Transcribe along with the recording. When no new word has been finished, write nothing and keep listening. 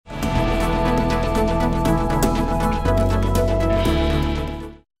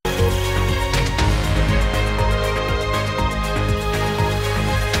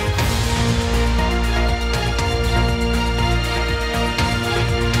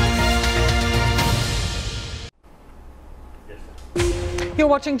You're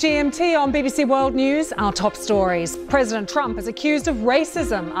watching GMT on BBC World News. Our top stories. President Trump is accused of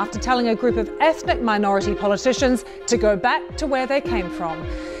racism after telling a group of ethnic minority politicians to go back to where they came from.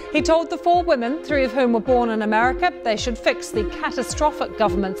 He told the 4 women, 3 of whom were born in America, they should fix the catastrophic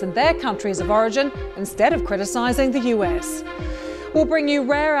governments in their countries of origin instead of criticising the US. We'll bring you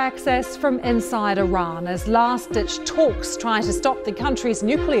rare access from inside Iran as last-ditch talks try to stop the country's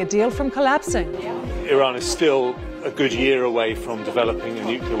nuclear deal from collapsing. Iran is still a good year away from developing a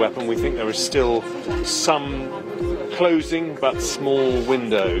nuclear weapon. We think there is still some closing but small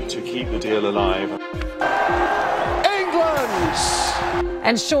window to keep the deal alive. England!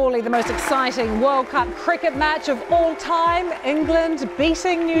 And surely the most exciting World Cup cricket match of all time, England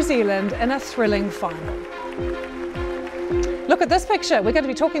beating New Zealand in a thrilling final. Look at this picture. We're going to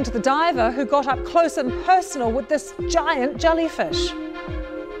be talking to the diver who got up close and personal with this giant jellyfish.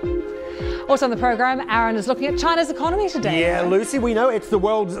 Also on the programme, Aaron is looking at China's economy today. Yeah, Lucy, we know it's the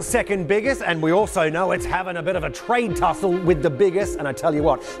world's second biggest, and we also know it's having a bit of a trade tussle with the biggest. And I tell you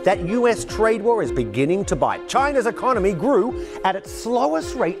what, that US trade war is beginning to bite. China's economy grew at its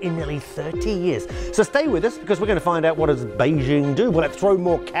slowest rate in nearly 30 years. So stay with us because we're going to find out, what does Beijing do? Will it throw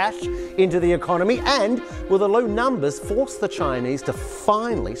more cash into the economy? And will the low numbers force the Chinese to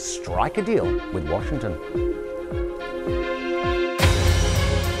finally strike a deal with Washington?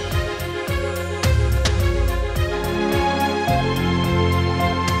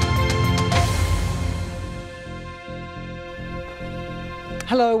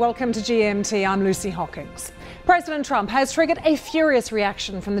 Hello, welcome to GMT. I'm Lucy Hockings. President Trump has triggered a furious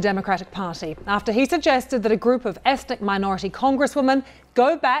reaction from the Democratic Party after he suggested that a group of ethnic minority congresswomen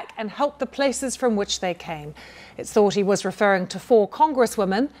go back and help the places from which they came. It's thought he was referring to 4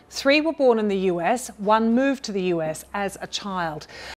 congresswomen. 3 were born in the US, 1 moved to the US as a child.